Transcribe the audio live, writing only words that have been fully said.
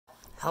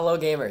Hello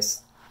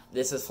gamers,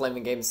 this is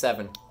Flaming Game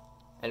 7,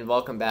 and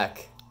welcome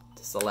back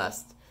to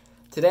Celeste.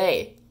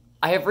 Today,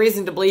 I have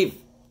reason to believe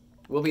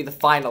will be the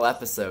final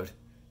episode.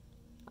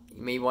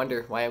 You may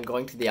wonder why I'm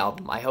going to the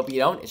album. I hope you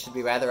don't, it should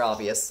be rather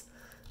obvious.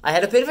 I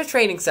had a bit of a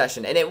training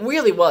session, and it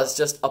really was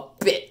just a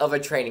bit of a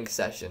training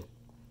session.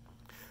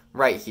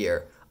 Right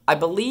here. I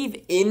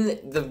believe in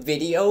the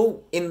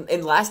video, in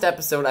last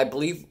episode, I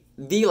believe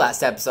we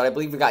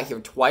got here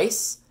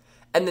twice,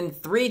 and then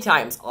 3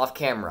 times off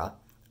camera.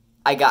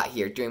 I got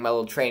here during my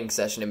little training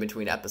session in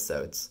between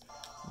episodes.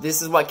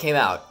 This is what came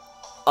out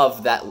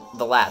of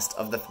the last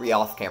of the 3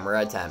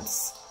 off-camera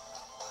attempts.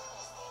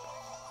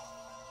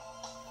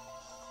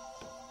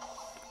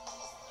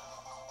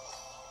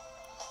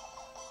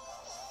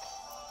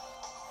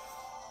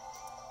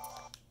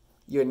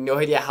 You had no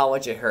idea how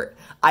much it hurt.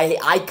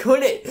 I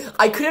could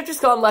have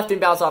just gone left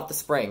and bounced off the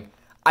spring.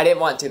 I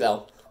didn't want to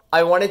though.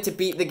 I wanted to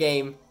beat the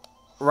game,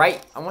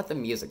 right? I want the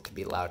music to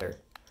be louder.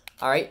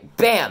 Alright,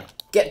 bam!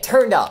 Get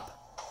turned up!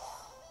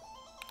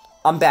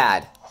 I'm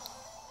bad.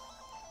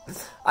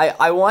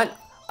 I want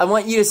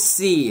you to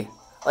see,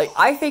 like,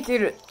 I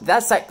figured that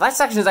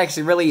section is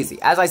actually really easy.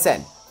 As I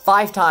said,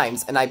 5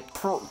 times, and I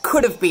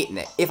could have beaten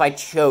it if I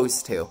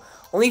chose to.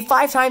 Only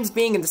 5 times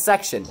being in the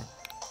section.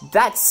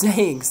 That's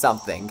saying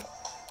something.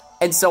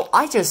 And so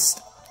I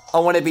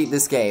want to beat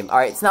this game.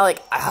 Alright, it's not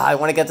like, I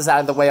want to get this out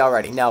of the way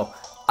already. No,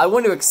 I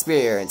want to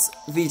experience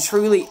the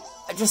truly,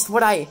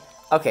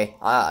 okay,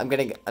 I'm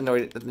getting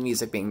annoyed at the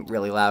music being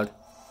really loud.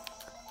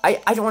 I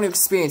don't want to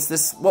experience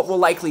this, what will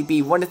likely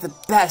be one of the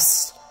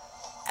best,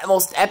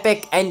 most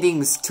epic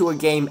endings to a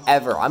game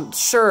ever. I'm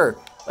sure,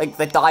 like,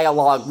 the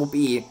dialogue will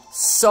be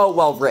so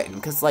well written,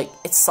 because, like,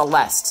 it's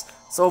Celeste.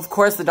 So, of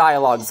course, the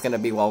dialogue is going to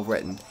be well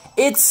written.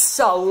 It's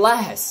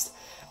Celeste!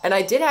 And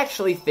I did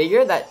actually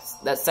figure that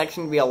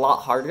section would be a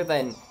lot harder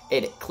than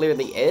it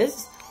clearly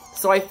is.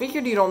 So I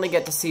figured you'd only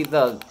get to see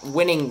the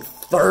winning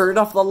third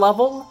of the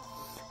level,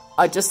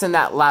 just in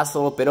that last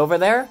little bit over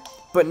there.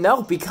 But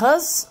no,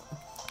 because,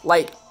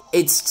 like,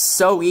 it's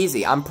so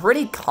easy. I'm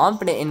pretty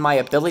confident in my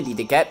ability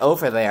to get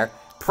over there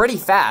pretty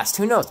fast.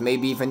 Who knows,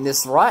 maybe even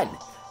this run.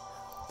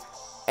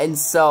 And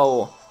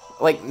so,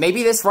 like,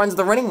 maybe this run's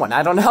the winning one,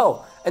 I don't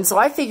know. And so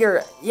I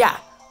figure, yeah,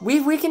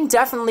 we can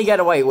definitely get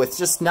away with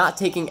just not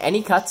taking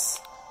any cuts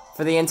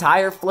for the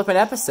entire flippin'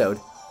 episode.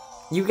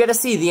 You get to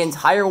see the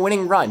entire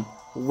winning run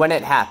when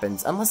it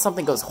happens, unless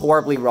something goes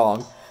horribly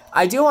wrong.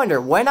 I do wonder,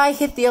 when I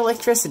hit the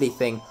electricity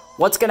thing,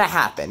 what's gonna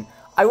happen?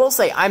 I will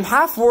say, I'm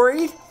half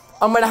worried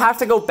I'm gonna have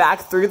to go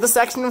back through the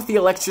section with the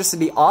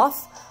electricity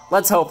off.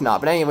 Let's hope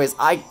not, but anyways,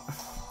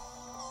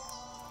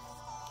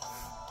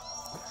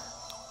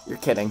 You're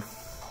kidding.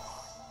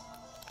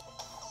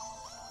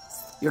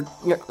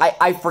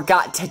 I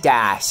forgot to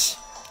dash.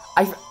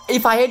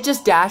 If I had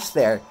just dashed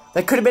there,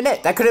 that could have been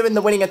it. That could have been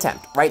the winning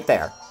attempt, right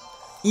there.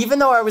 Even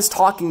though I was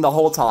talking the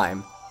whole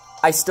time,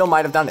 I still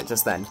might have done it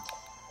just then.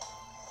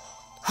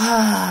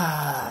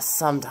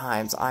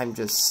 Sometimes I'm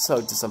just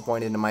so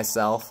disappointed in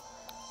myself.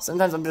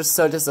 Sometimes I'm just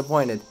so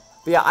disappointed.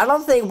 But yeah, I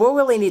don't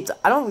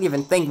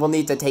even think we'll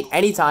need to take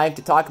any time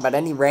to talk about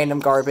any random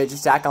garbage,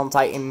 Attack on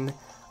Titan,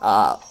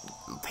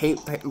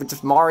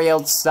 just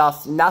Mario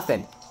stuff,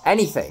 nothing.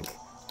 Anything.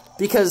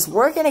 Because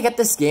we're gonna get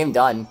this game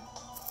done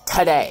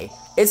today.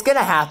 It's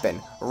gonna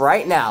happen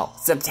right now,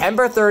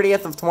 September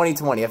 30th of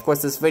 2020. Of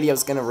course, this video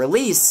is gonna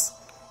release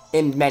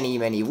in many,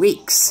 many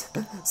weeks,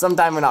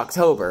 sometime in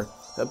October.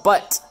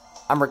 But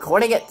I'm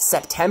recording it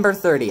September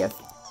 30th,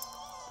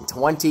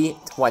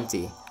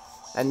 2020.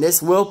 And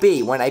this will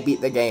be when I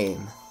beat the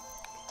game.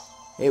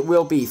 It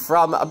will be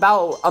from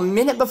about a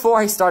minute before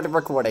I started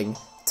recording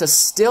to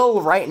still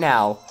right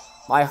now.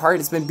 My heart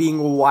has been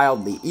beating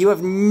wildly. You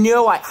have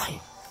no idea.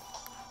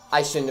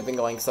 I shouldn't have been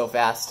going so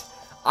fast.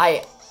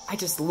 I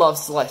just love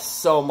Celeste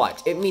so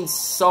much. It means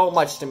so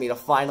much to me to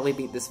finally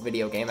beat this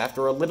video game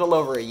after a little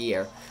over a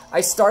year. I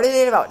started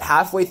it about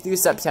halfway through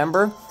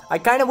September. I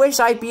kind of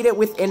wish I beat it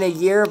within a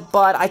year,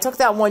 but I took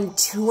that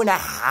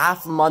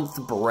 2.5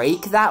 month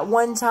break that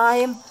one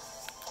time.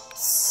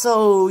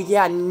 So,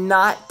 yeah,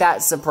 not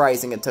that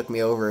surprising it took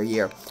me over a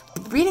year.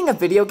 Beating a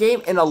video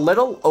game in a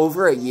little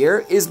over a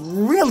year is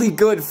really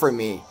good for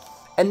me.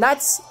 And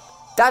that's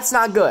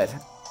not good.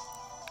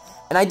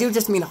 And I do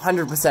just mean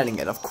 100%ing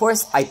it. Of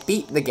course, I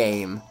beat the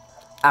game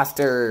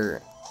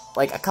after,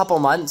 like, a couple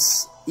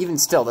months. Even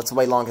still, that's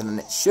way longer than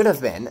it should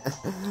have been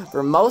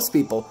for most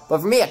people.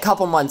 But for me, a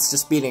couple months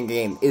just beating a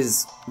game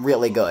is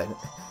really good.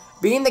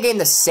 Beating the game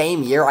the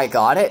same year I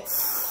got it,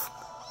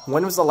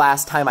 when was the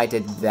last time I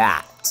did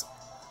that?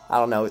 I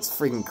don't know, it's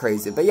freaking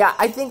crazy. But yeah,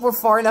 I think we're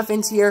far enough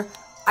into here.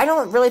 I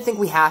don't really think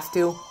we have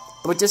to,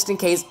 but just in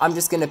case, I'm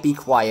just gonna be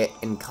quiet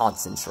and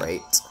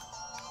concentrate.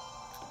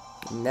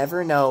 You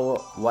never know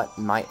what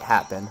might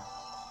happen.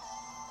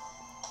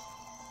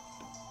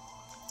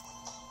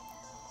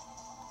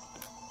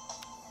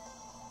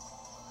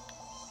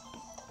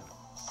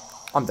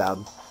 I'm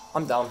dumb.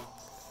 I'm dumb.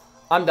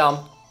 I'm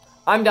dumb.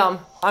 I'm dumb.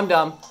 I'm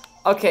dumb.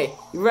 Okay,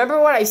 remember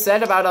what I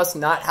said about us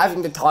not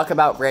having to talk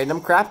about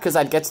random crap because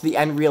I'd get to the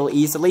end real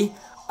easily?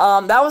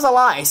 That was a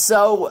lie.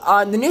 So,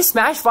 the new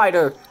Smash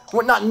Fighter,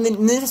 well, the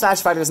new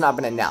Smash Fighter has not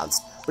been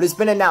announced, but it's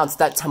been announced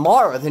that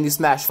tomorrow the new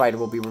Smash Fighter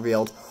will be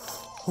revealed.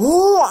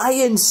 Ooh, I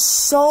am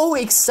so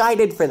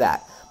excited for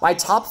that. My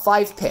top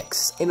 5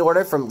 picks, in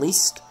order from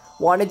least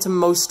wanted to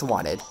most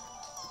wanted.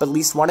 But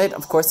least wanted,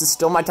 of course, is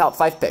still my top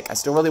 5 pick. I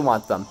still really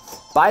want them.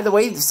 By the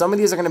way, some of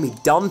these are going to be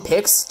dumb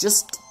picks.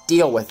 Just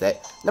deal with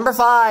it. Number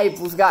 5,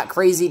 we've got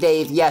Crazy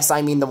Dave. Yes,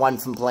 I mean the one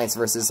from Plants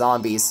vs.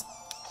 Zombies.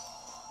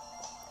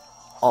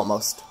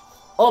 Almost.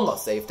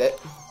 Almost saved it.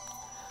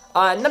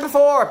 Number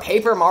 4,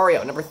 Paper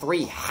Mario. Number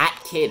 3, Hat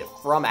Kid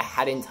from A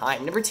Hat in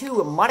Time. Number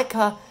 2,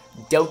 Monica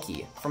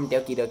Doki from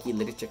Doki Doki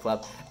Literature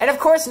Club. And of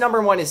course,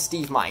 number 1 is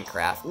Steve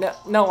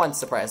Minecraft. No one's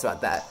surprised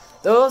about that.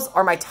 Those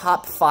are my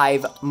top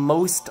 5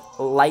 most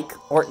wanted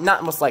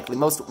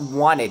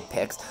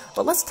picks.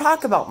 But let's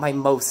talk about my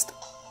most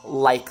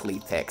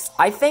likely picks.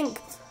 I think,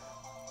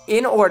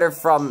 in order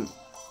from,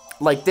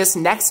 like, this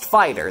next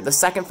fighter, the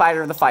second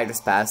fighter of the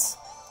Fighter's Pass,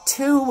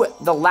 to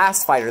the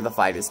last fighter of the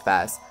Fighter's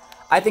Pass,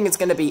 I think it's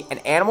going to be an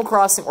Animal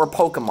Crossing or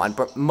Pokemon,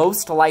 but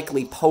most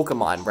likely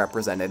Pokemon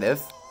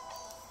representative.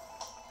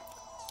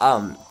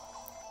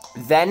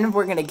 Then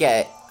we're going to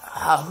get,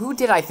 who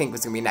did I think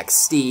was going to be next?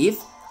 Steve.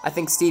 I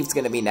think Steve's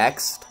going to be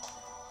next.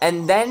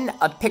 And then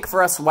a pick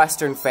for us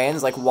Western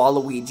fans like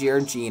Waluigi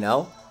or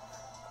Gino,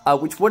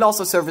 which would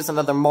also serve as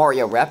another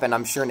Mario rep, and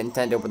I'm sure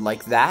Nintendo would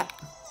like that.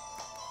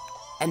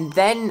 And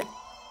then,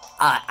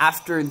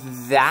 after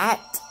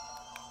that,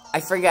 I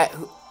forget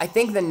who, I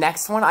think the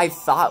next one I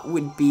thought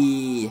would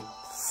be,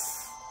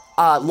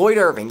 Lloyd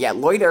Irving. Yeah,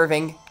 Lloyd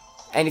Irving.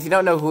 And if you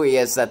don't know who he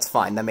is, that's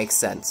fine. That makes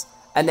sense.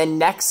 And then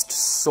next,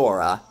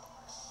 Sora.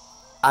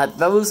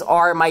 Those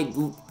are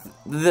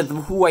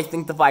who I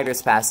think the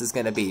Fighter's Pass is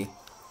gonna be.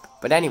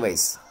 But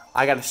anyways,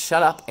 I gotta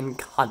shut up and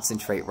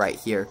concentrate right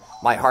here.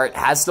 My heart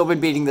has still been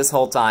beating this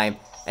whole time,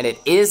 and it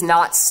is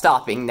not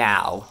stopping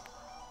now.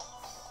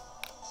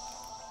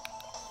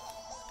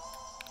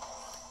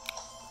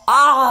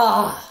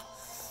 Oh,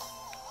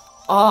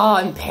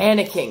 I'm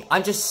panicking.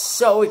 I'm just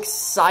so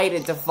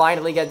excited to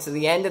finally get to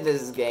the end of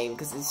this game,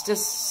 because it's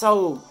just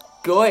so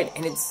good,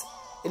 and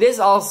it is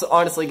also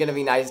honestly going to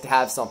be nice to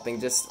have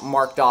something just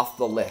marked off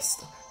the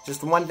list.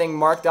 Just one thing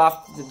marked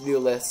off the to-do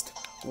list.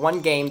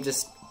 One game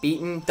just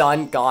beaten,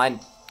 done, gone,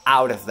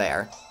 out of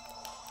there.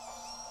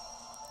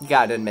 You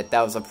gotta admit,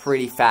 that was a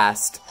pretty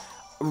fast,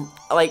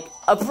 like,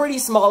 a pretty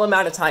small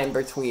amount of time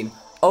between,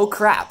 oh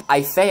crap,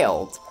 I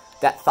failed,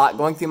 that thought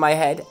going through my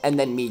head, and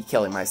then me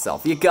killing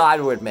myself. You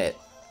gotta admit,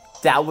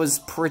 that was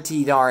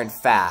pretty darn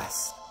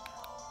fast.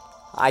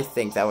 I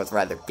think that was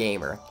rather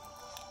gamer.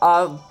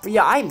 But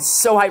yeah, I'm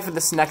so hyped for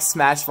this next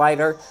Smash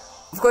Fighter.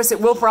 Of course, it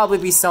will probably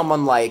be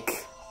someone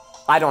like,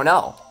 I don't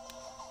know,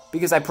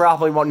 because I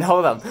probably won't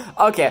know them.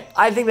 Okay,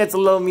 I think that's a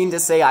little mean to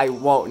say I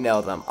won't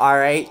know them,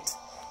 alright?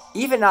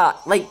 Even,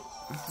 like,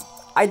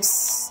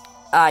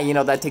 you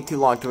know, that'd take too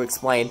long to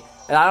explain,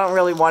 and I don't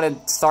really want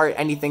to start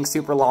anything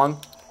super long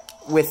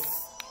with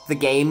the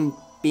game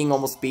being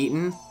almost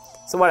beaten.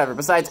 So whatever,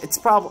 besides, it's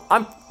probably,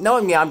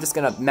 knowing me, I'm just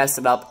gonna mess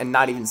it up and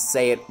not even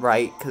say it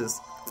right, because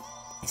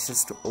it's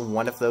just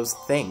one of those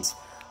things.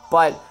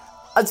 But,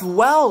 as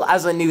well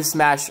as a new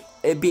Smash,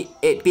 it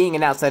being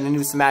announced that a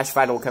new Smash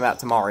Fighter will come out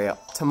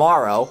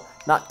tomorrow,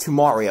 not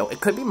Mario. It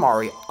could be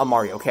a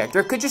Mario character,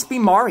 it could just be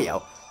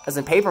Mario, as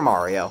in Paper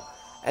Mario.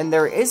 And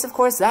there is, of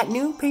course, that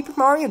new Paper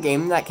Mario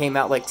game that came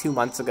out like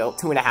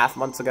 2.5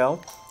 months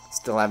ago.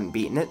 Still haven't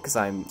beaten it, because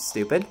I'm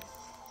stupid.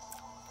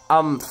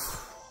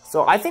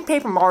 So I think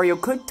Paper Mario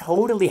could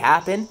totally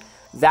happen.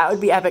 That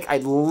would be epic.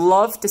 I'd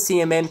love to see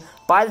him in.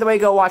 By the way,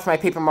 go watch my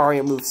Paper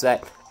Mario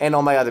moveset and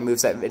all my other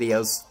moveset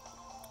videos.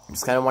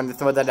 Just kind of wanted to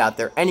throw that out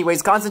there.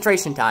 Anyways,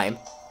 concentration time.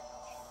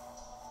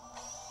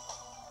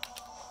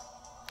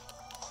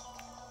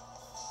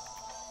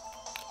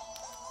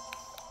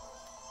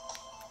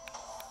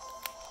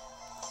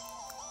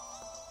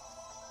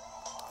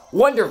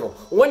 Wonderful.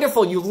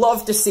 Wonderful. You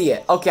love to see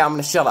it. Okay, I'm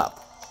going to shut up.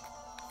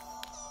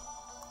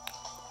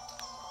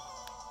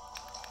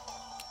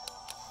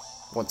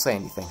 Won't say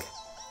anything,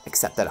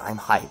 except that I'm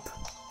hype.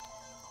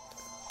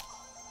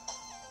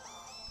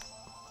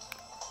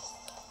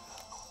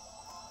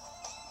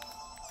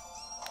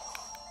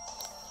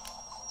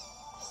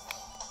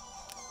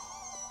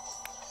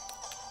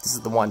 This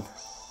is the one.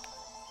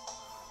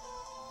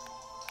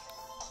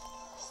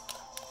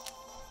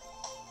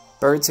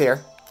 Bird's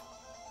here.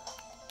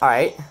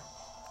 Alright.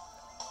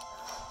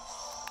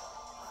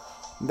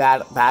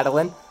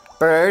 Battling.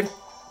 Bird.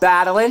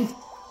 Battling.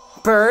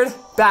 Bird.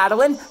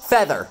 Battling.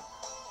 Feather.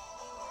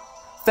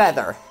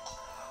 Feather.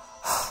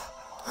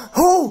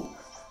 Oh!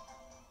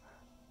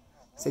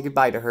 Say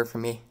goodbye to her for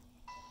me.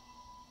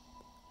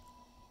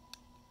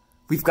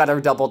 We've got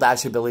our double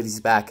dash abilities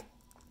back.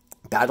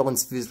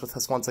 Battlin's fused with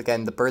us once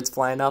again. The bird's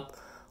flying up.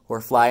 We're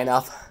flying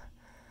up.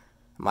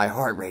 My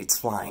heart rate's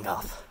flying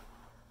up.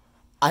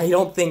 I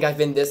don't think I've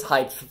been this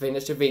hyped to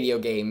finish a video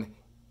game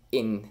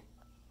in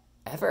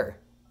ever.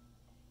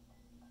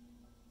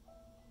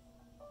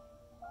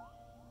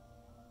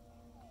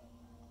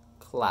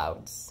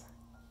 Clouds.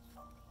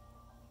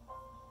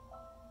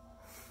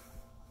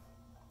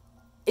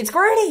 It's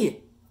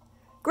Granny!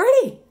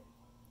 Granny!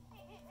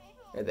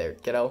 Hey there,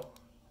 kiddo.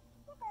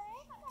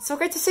 It's so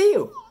great to see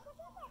you.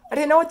 I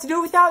didn't know what to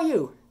do without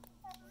you.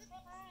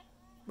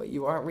 But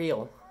you aren't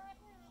real.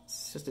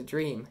 It's just a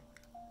dream.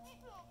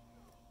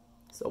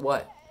 So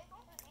what?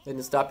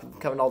 Didn't stop you from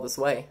coming all this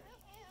way.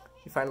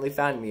 You finally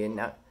found me, and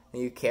now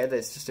you care that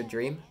it's just a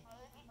dream?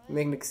 You're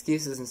making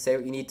excuses and say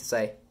what you need to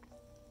say.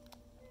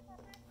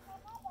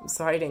 I'm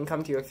sorry I didn't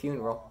come to your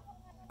funeral.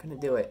 I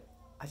couldn't do it.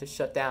 I just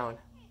shut down.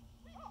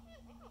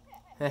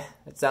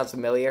 That sounds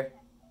familiar.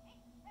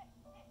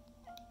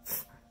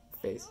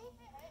 Face.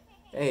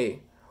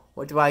 Hey,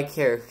 what do I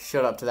care?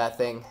 Shut up to that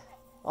thing.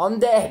 I'm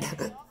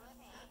dead!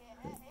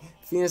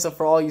 Funerals are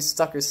for all you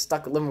suckers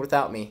stuck living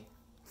without me.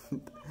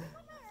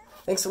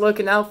 Thanks for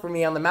looking out for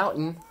me on the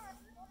mountain.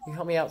 You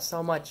helped me out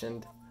so much,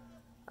 and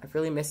I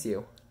really miss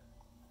you.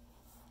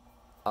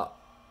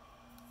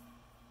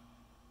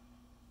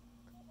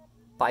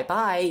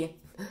 Bye-bye.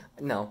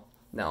 No,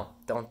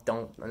 don't,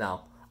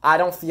 no. I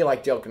don't feel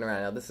like joking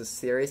around now. This is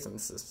serious, and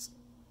this is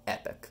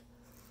epic.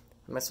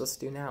 What am I supposed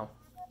to do now?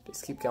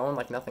 Just keep going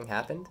like nothing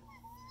happened?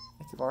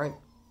 Like you aren't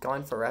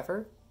gone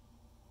forever?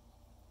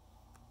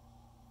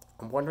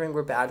 I'm wondering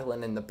where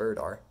Madeline and the bird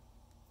are.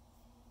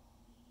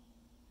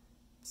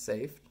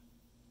 Saved?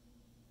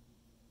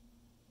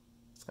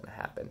 What's gonna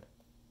happen?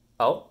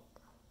 Oh?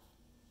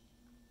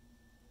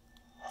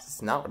 This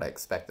is not what I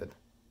expected.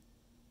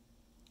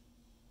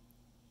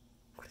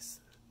 What is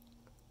this?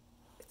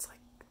 It's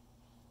like...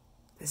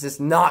 This is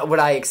not what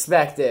I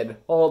expected.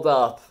 Hold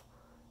up.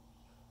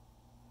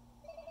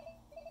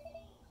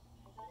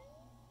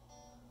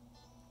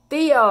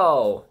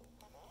 Theo!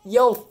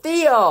 Yo,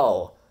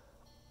 Theo!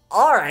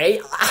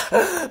 Alright,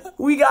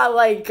 we got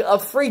like a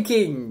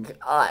freaking,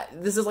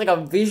 this is like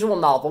a visual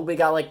novel. We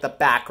got like the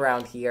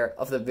background here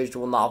of the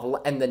visual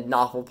novel and the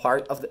novel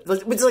part of the,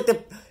 which is like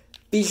the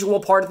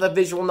visual part of the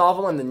visual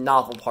novel and the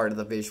novel part of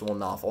the visual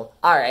novel.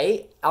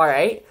 Alright.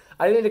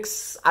 I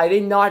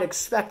did not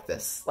expect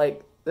this,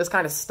 like this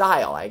kind of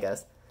style, I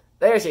guess.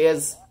 There she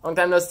is. Long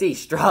time no see,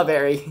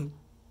 Strawberry.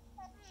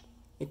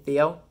 Hey,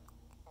 Theo.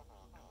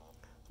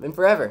 Been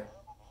forever.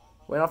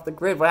 Went off the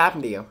grid, what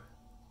happened to you?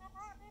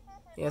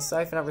 Yeah,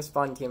 sorry for not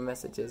responding to your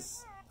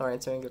messages, or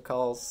answering your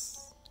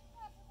calls,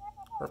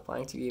 or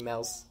replying to your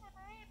emails.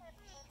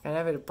 I kind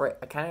of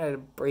had a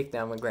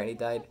breakdown when Granny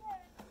died.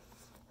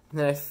 And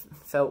then I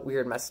felt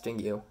weird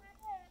messaging you.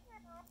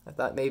 I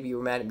thought maybe you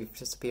were mad at me for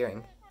disappearing.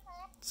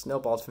 It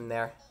snowballed from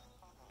there.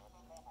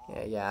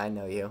 Yeah, I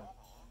know you.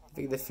 I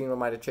think the funeral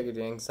might have triggered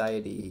your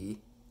anxiety.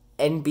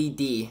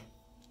 NBD.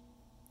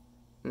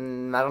 I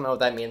don't know what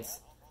that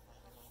means.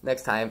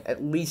 Next time,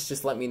 at least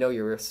just let me know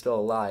you're still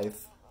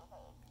alive.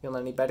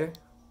 Feeling any better?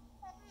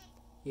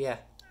 Yeah.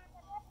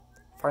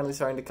 Finally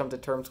starting to come to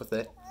terms with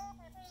it.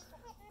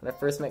 When I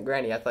first met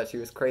Granny, I thought she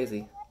was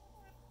crazy.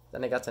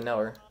 Then I got to know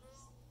her.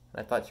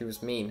 And I thought she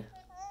was mean.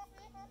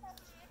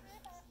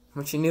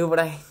 But she knew what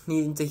I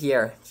needed to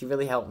hear. She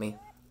really helped me.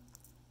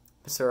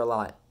 Miss her a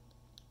lot.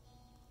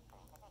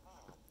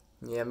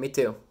 Yeah, me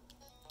too.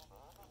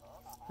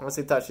 I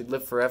honestly thought she'd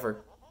live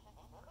forever.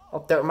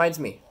 Oh, that reminds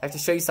me. I have to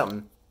show you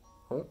something.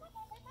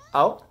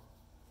 Oh?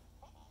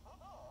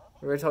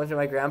 Remember I told you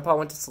my grandpa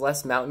went to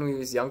Celeste Mountain when he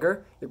was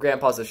younger? Your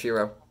grandpa's a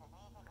Shiro.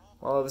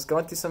 Well, I was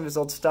going through some of his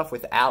old stuff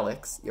with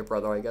Alex, your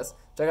brother, I guess.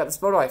 Check out this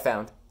photo I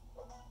found.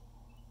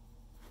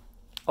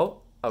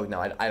 Oh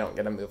no, I don't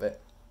get to move it.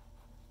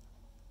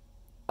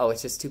 Oh,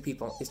 it's just two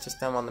people. It's just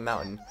them on the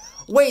mountain.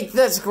 Wait,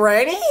 that's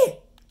Granny?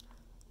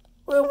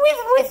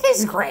 With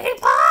his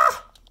grandpa?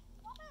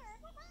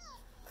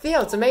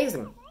 Theo, it's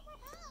amazing.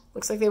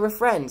 Looks like they were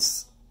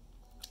friends.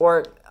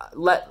 Or,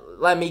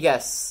 let me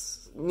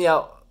guess.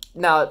 No,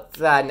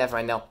 never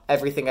mind, no.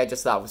 Everything I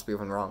just thought was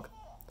proven wrong.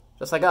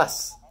 Just like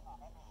us.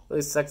 At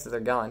least sucks that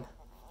they're gone.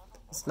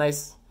 It's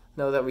nice to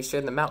know that we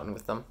shared the mountain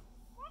with them.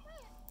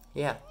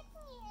 Yeah.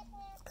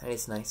 That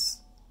is nice.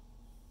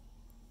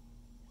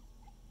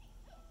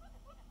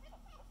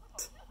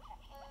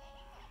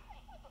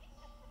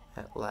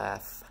 That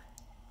laugh.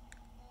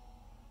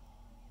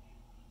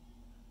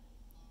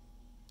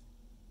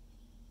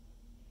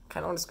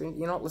 Kinda want to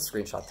you know what, let's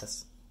screenshot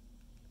this.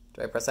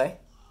 Do I press A?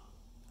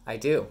 I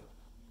do.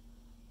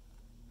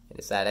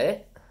 Is that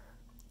it?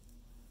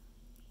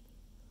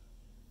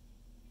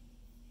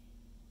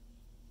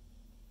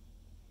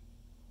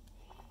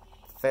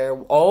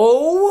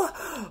 Oh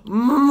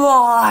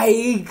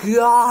my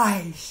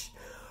gosh!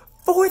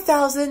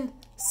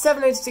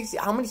 4,760.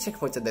 How many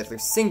checkpoints are there? They're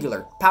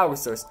singular. Power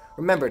source.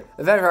 Remembered.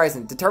 Event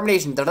horizon.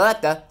 Determination.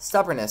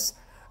 Stubbornness.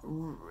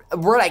 A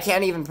word I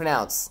can't even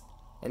pronounce.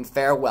 And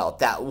farewell.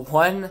 That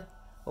one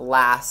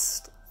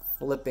last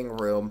flipping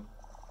room.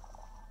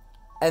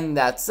 And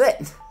that's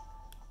it.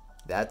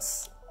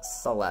 That's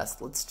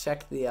Celeste. Let's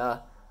check the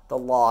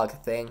log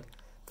thing.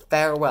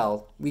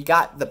 Farewell. We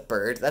got the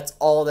bird. That's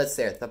all that's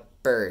there. The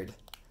bird.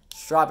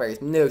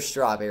 Strawberries. No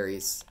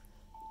strawberries.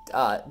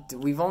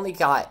 We've only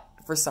got,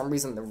 for some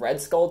reason, the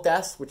Red Skull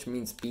desk, which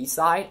means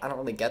B-side. I don't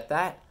really get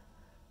that.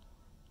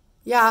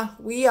 Yeah,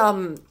 we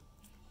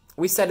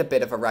set a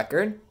bit of a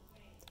record.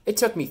 It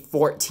took me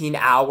 14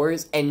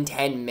 hours and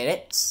 10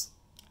 minutes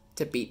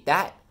to beat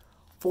that.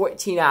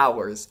 14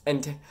 hours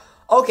and...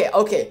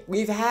 Okay,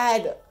 we've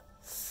had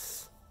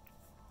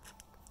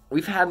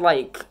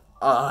like,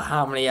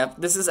 how many,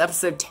 this is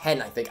episode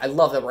 10, I think. I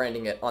love that we're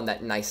ending it on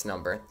that nice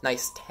number.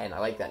 Nice 10, I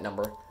like that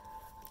number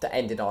to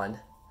end it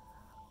on.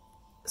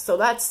 So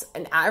that's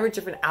an average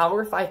of an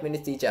hour, 5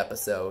 minutes each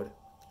episode.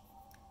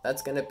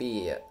 That's gonna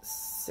be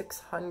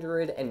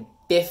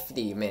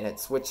 650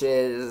 minutes, which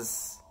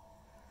is...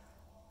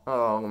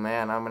 Oh,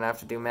 man, I'm gonna have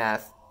to do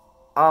math.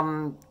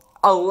 11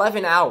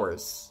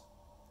 hours.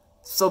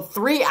 So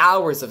 3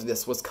 hours of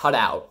this was cut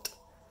out.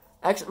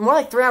 Actually, more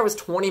like 3 hours,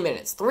 20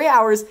 minutes. 3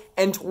 hours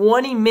and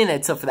 20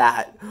 minutes of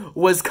that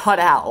was cut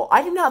out.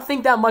 I did not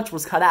think that much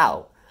was cut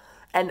out.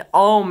 And,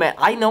 oh, man,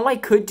 I know I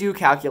could do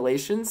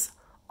calculations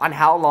on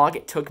how long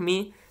it took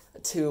me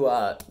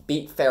to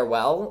beat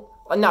Farewell.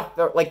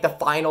 Not, like, the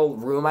final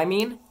room, I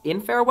mean,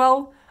 in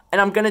Farewell. And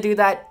I'm gonna do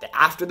that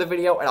after the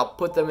video, and I'll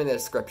put them in the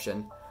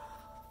description.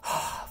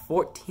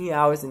 14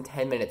 hours and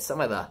 10 minutes.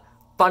 Some of the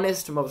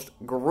funnest, most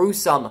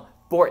gruesome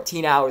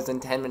 14 hours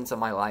and 10 minutes of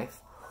my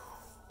life.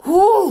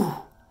 Whew!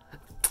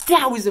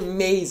 That was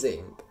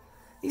amazing.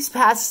 These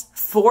past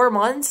 4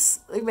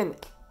 months, they've been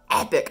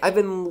epic.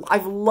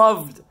 I've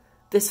loved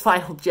this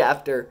final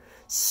chapter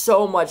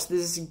so much.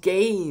 This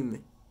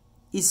game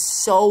is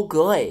so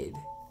good.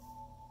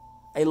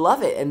 I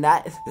love it, and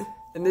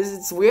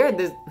it's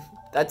weird.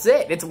 That's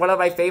it. It's one of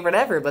my favorite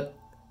ever, but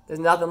there's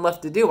nothing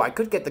left to do. I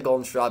could get the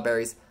golden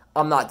strawberries.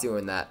 I'm not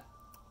doing that.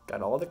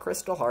 Got all the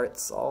crystal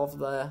hearts, all of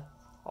the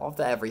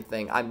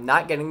everything. I'm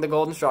not getting the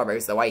golden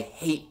strawberries, though. I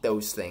hate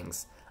those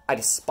things. I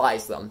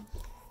despise them.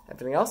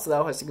 Everything else,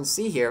 though, as you can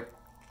see here,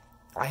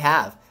 I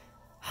have.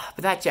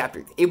 But that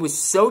chapter, it was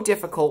so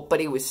difficult, but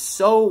it was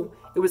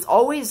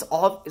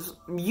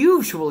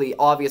usually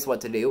obvious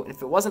what to do. And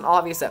if it wasn't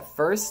obvious at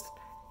first,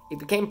 it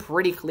became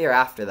pretty clear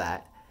after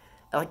that.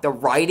 And, like, the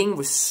writing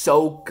was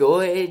so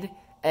good,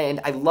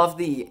 and I love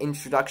the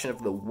introduction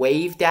of the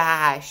wave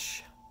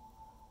dash.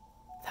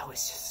 That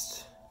was just...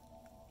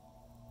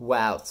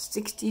 Wow,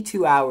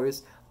 62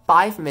 hours,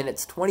 5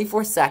 minutes,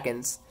 24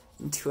 seconds,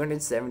 and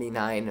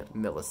 279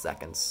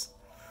 milliseconds.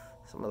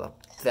 Some of the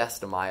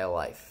best of my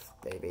life,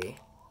 baby.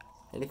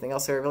 Anything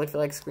else here I really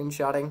feel like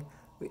screenshotting?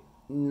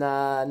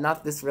 Nah,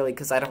 not this really,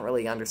 because I don't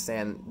really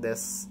understand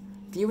this.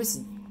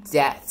 Fewest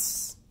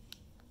deaths.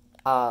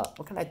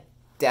 What kind of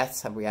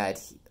deaths have we had?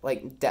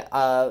 Like,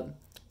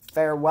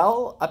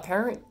 Farewell,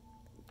 apparent,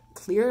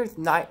 clear,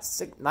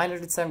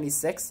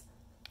 976.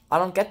 I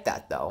don't get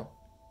that, though.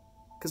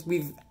 Because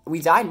we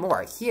died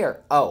more.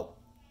 Here. Oh.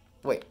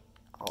 Wait.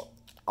 Oh,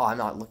 I'm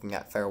not looking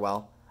at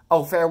Farewell.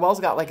 Oh,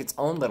 Farewell's got, like, its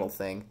own little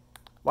thing.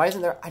 Why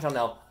isn't there... I don't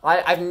know.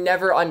 I've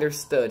never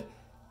understood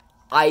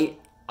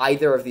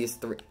either of these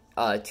 2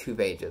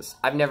 pages.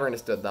 I've never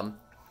understood them.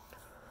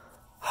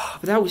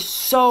 But that was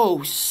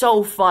so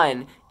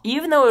fun.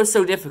 Even though it was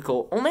so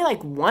difficult, only,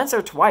 like, once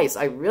or twice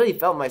I really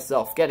felt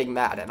myself getting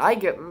mad. And I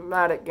get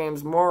mad at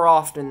games more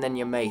often than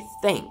you may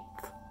think.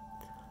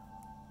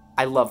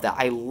 I love that.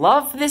 I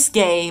love this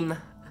game,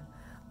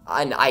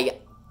 and I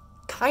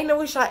kind of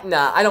wish I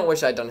don't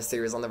wish I'd done a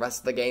series on the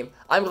rest of the game.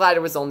 I'm glad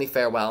it was only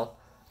Farewell.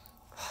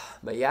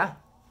 But yeah,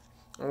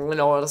 I don't really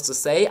know what else to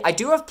say. I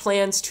do have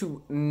plans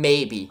to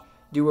maybe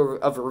do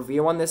a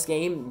review on this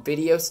game,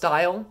 video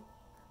style,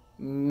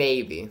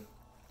 maybe.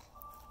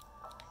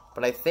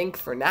 But I think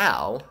for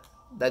now,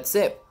 that's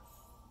it.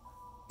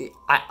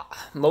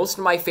 Most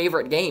of my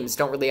favorite games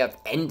don't really have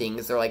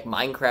endings. They're like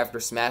Minecraft or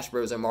Smash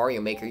Bros. Or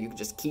Mario Maker. You can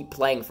just keep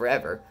playing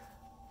forever.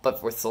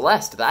 But with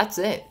Celeste, that's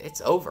it.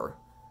 It's over.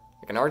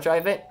 I can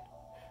archive it.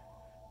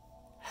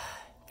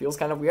 Feels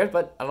kind of weird,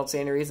 but I don't see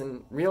any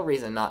real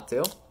reason not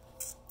to.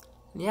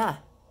 Yeah.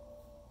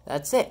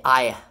 That's it.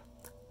 I'm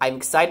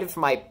excited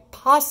for my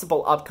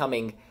possible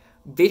upcoming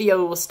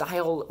video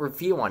style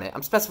review on it.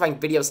 I'm specifying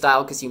video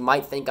style because you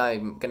might think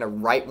I'm gonna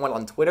write one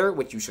on Twitter,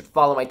 which you should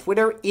follow my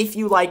Twitter if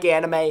you like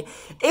anime.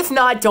 If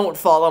not, don't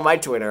follow my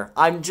Twitter.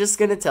 I'm just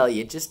gonna tell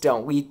you, just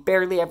don't. We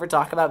barely ever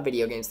talk about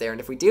video games there,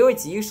 and if we do,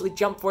 it's usually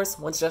Jump Force,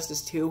 Once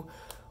Justice 2,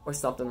 or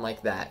something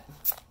like that.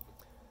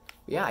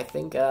 Yeah, I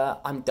think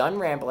I'm done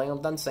rambling.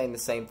 I'm done saying the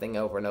same thing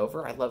over and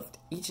over. I loved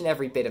each and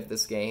every bit of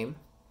this game,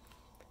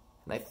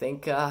 and I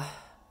think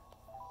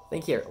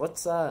here,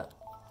 let's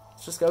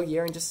just go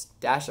here and just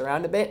dash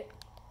around a bit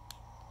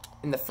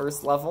in the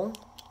first level.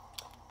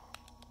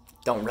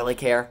 Don't really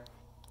care.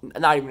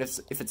 Not even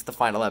if it's the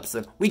final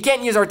episode. We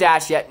can't use our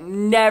dash yet.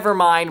 Never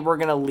mind. We're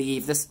gonna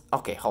leave this.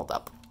 Okay, hold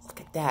up. Look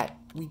at that.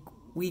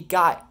 We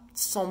got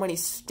so many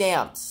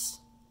stamps.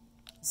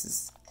 This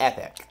is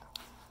epic.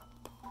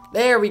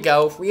 There we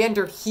go. If we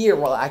enter here,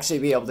 we'll actually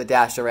be able to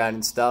dash around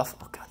and stuff.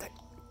 Oh god, that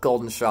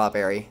golden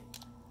strawberry.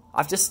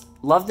 I've just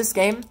loved this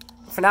game.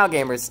 For now,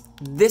 gamers,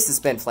 this has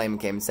been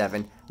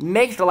FlameCame7.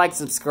 Make sure to like,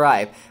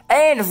 subscribe,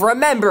 and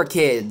remember,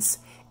 kids,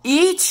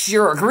 eat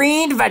your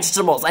green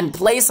vegetables and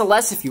play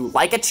Celeste if you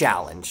like a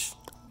challenge.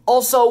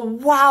 Also,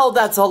 wow,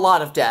 that's a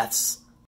lot of deaths.